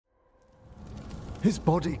His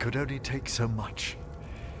body could only take so much.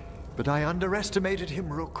 But I underestimated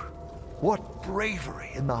him, Rook. What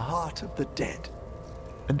bravery in the heart of the dead.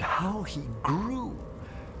 And how he grew.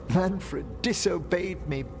 Manfred disobeyed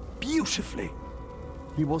me beautifully.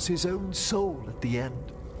 He was his own soul at the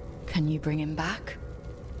end. Can you bring him back?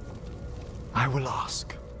 I will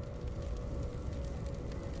ask.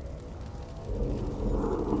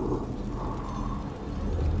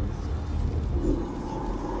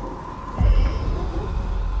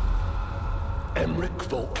 Emmrich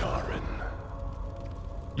Volkaren.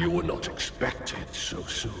 You were not expected so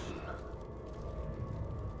soon.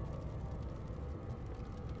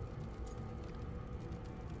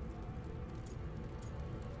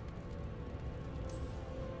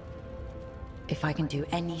 If I can do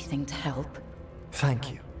anything to help. Thank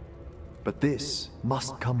you. But this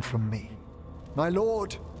must come from me. My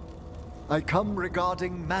lord, I come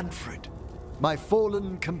regarding Manfred, my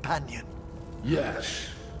fallen companion. Yes,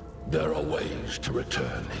 there are ways to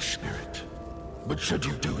return his spirit. But should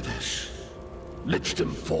you do this,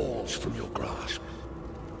 Lichdom falls from your grasp.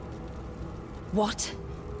 What?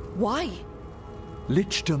 Why?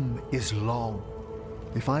 Lichdom is long.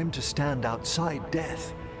 If I'm to stand outside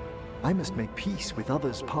death, I must make peace with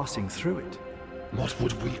others passing through it. What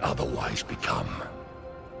would we otherwise become?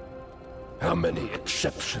 How many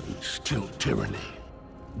exceptions till tyranny?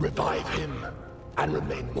 Revive him and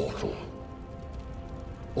remain mortal.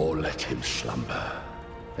 Or let him slumber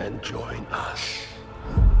and join us.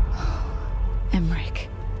 Emmrich.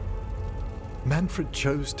 Manfred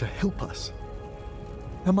chose to help us.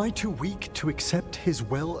 Am I too weak to accept his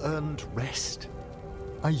well-earned rest?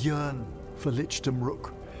 I yearn for Lichdom,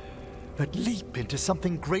 Rook. That leap into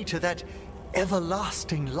something greater, that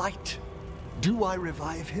everlasting light. Do I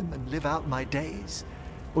revive him and live out my days?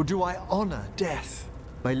 Or do I honor death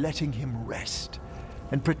by letting him rest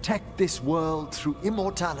and protect this world through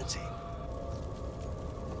immortality?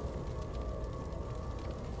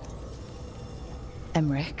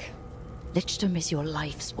 Emmrich, Lichdom is your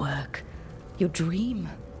life's work, your dream.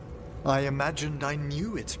 I imagined I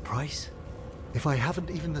knew its price. If I haven't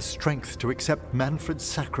even the strength to accept Manfred's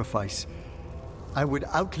sacrifice, I would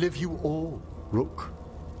outlive you all, Rook.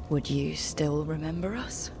 Would you still remember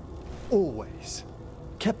us? Always.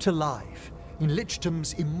 Kept alive in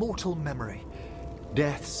Lichdom's immortal memory.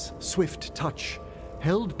 Death's swift touch,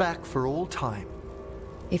 held back for all time.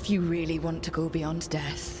 If you really want to go beyond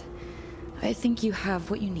death, I think you have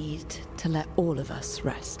what you need to let all of us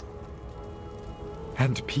rest.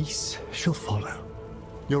 And peace shall follow.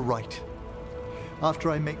 You're right.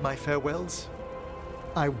 After I make my farewells,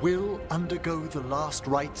 I will undergo the last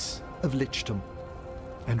rites of Lichdom.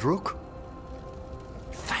 And Rook,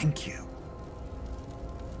 thank you.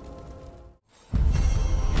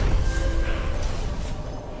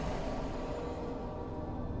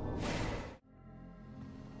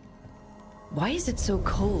 Why is it so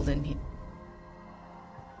cold in here?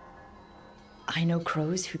 I know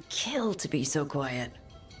crows who kill to be so quiet.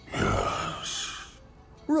 Yes.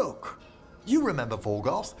 Rook, you remember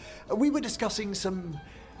Veilguard? We were discussing some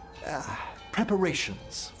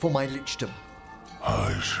preparations for my Lichdom.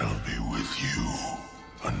 I shall be with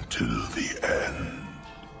you until the end.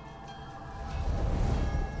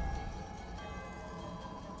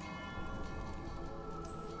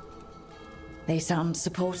 They sound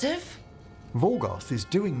supportive? Veilguard is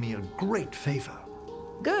doing me a great favor.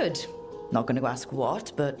 Good. Not going to ask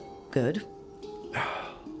what, but good.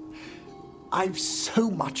 I've so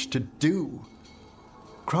much to do.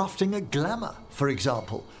 Crafting a glamour, for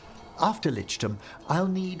example. After Lichdom, I'll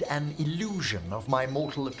need an illusion of my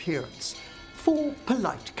mortal appearance for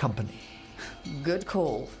polite company. Good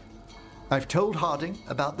call. I've told Harding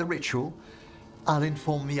about the ritual. I'll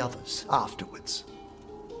inform the others afterwards.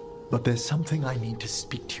 But there's something I need to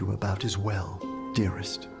speak to you about as well,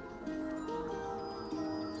 dearest.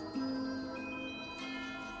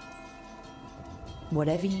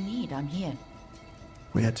 Whatever you need, I'm here.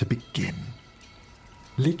 Where to begin?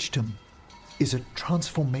 Lichdom is a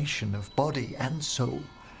transformation of body and soul.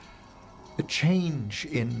 A change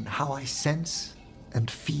in how I sense and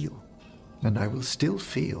feel. And I will still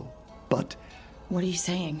feel, but... What are you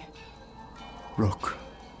saying? Rook,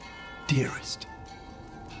 dearest,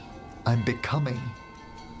 I'm becoming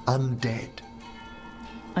undead.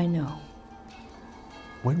 I know.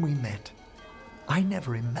 When we met, I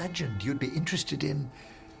never imagined you'd be interested in...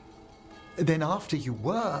 Then after you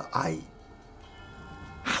were,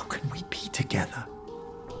 How can we be together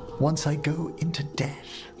once I go into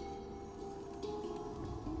death?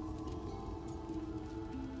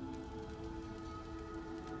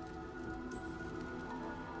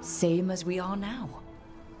 Same as we are now.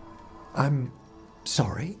 I'm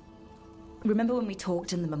Sorry? Remember when we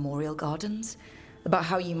talked in the Memorial Gardens? About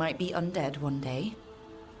how you might be undead one day?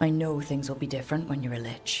 I know things will be different when you're a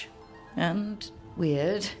lich. And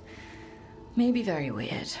weird. Maybe very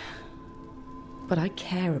weird. But I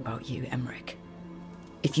care about you, Emmrich.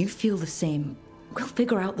 If you feel the same, we'll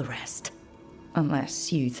figure out the rest.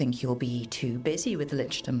 Unless you think you'll be too busy with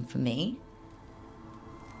lichdom for me.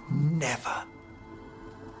 Never.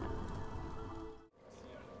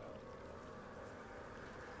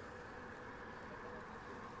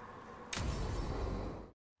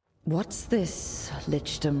 What's this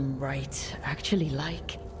lichdom rite actually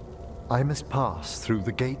like? I must pass through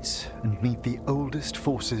the gates and meet the oldest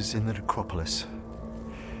forces in the necropolis.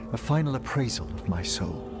 A final appraisal of my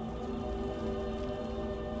soul.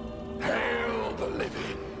 Hail the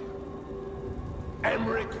living!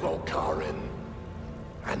 Emmrich Volkarin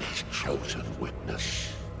and his chosen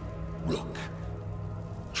witness, Rook,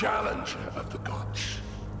 challenger of the gods,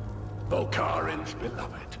 Volkarin's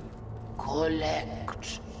beloved.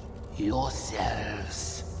 Collect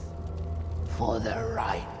yourselves for the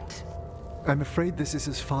right. I'm afraid this is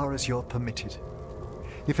as far as you're permitted.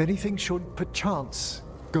 If anything should perchance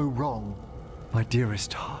go wrong, my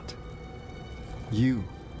dearest heart, you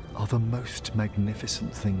are the most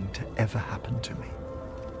magnificent thing to ever happen to me.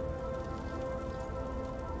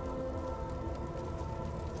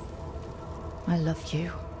 I love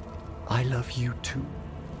you. I love you too,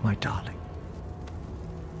 my darling.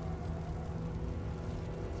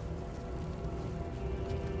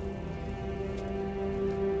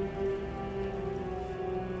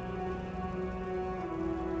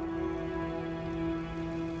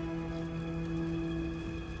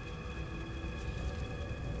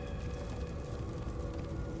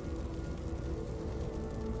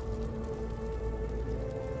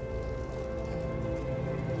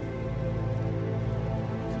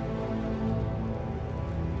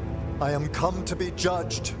 I am come to be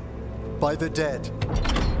judged by the dead.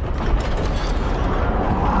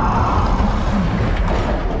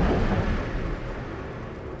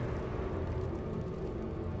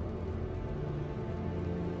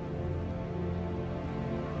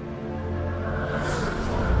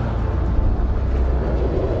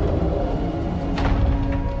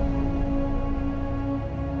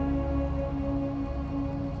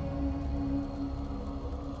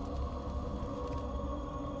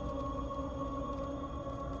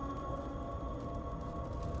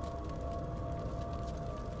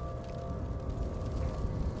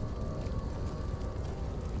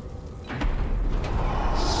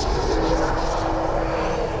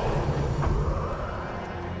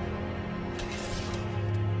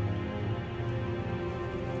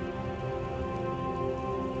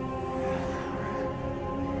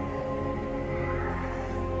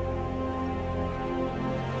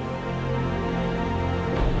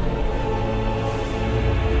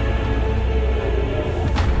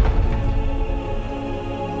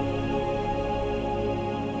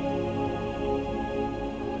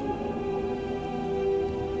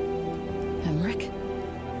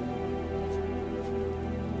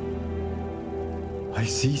 I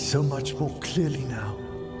see so much more clearly now.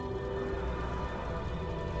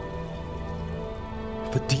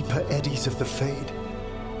 The deeper eddies of the Fade,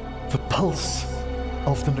 the pulse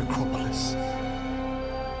of the necropolis.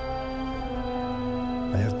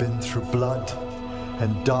 I have been through blood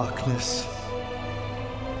and darkness,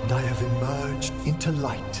 and I have emerged into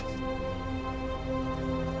light.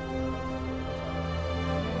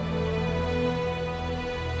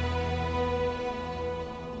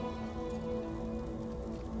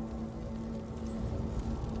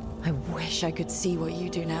 I wish I could see what you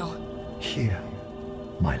do now. Here,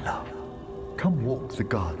 my love. Come walk the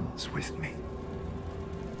gardens with me.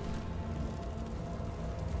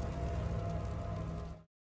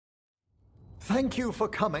 Thank you for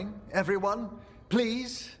coming, everyone.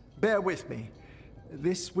 Please, bear with me.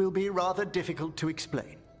 This will be rather difficult to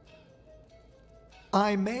explain.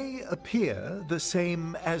 I may appear the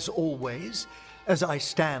same as always, as I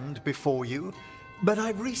stand before you, but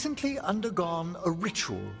I've recently undergone a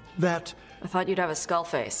ritual that... I thought you'd have a skull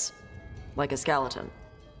face. Like a skeleton.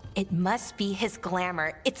 It must be his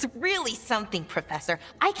glamour. It's really something, Professor.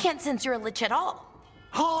 I can't sense you're a lich at all.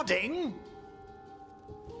 Harding!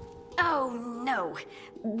 Oh, no.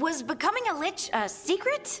 Was becoming a lich a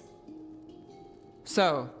secret?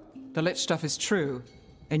 So, the lich stuff is true,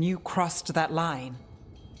 and you crossed that line.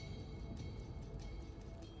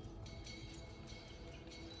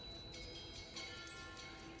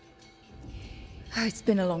 It's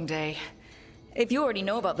been a long day. If you already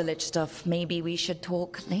know about the lich stuff, maybe we should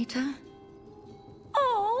talk later?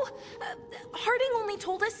 Oh, Harding only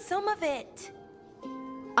told us some of it.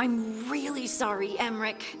 I'm really sorry,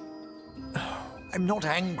 Emmrich. I'm not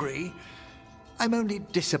angry. I'm only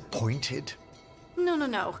disappointed.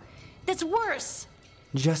 No. That's worse.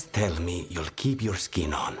 Just tell me you'll keep your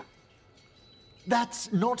skin on.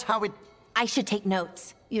 That's not how it... I should take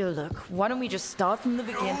notes. Yeah, look, why don't we just start from the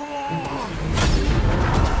beginning?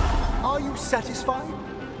 Are you satisfied?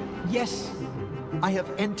 Yes, I have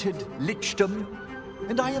entered lichdom,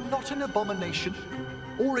 and I am not an abomination,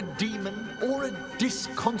 or a demon, or a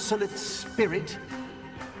disconsolate spirit.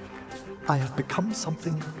 I have become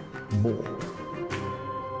something more.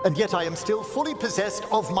 And yet I am still fully possessed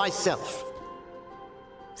of myself.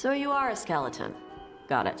 So you are a skeleton.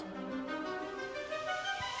 Got it.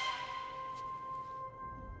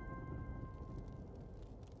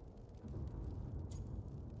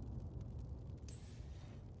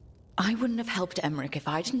 I wouldn't have helped Emmrich if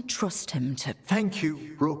I didn't trust him to... Thank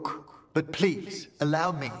you, Rook, but please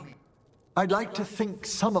allow me. I'd like to think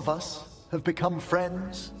some of us have become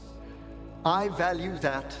friends. I value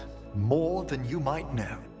that more than you might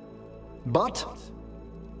know. But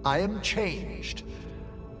I am changed,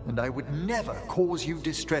 and I would never cause you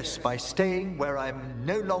distress by staying where I'm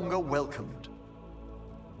no longer welcomed.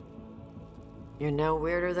 You're no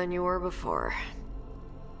weirder than you were before.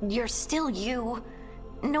 You're still you,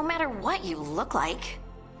 no matter what you look like.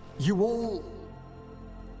 You all...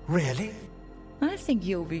 Really? I think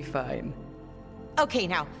you'll be fine. Okay,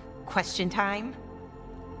 now, question time.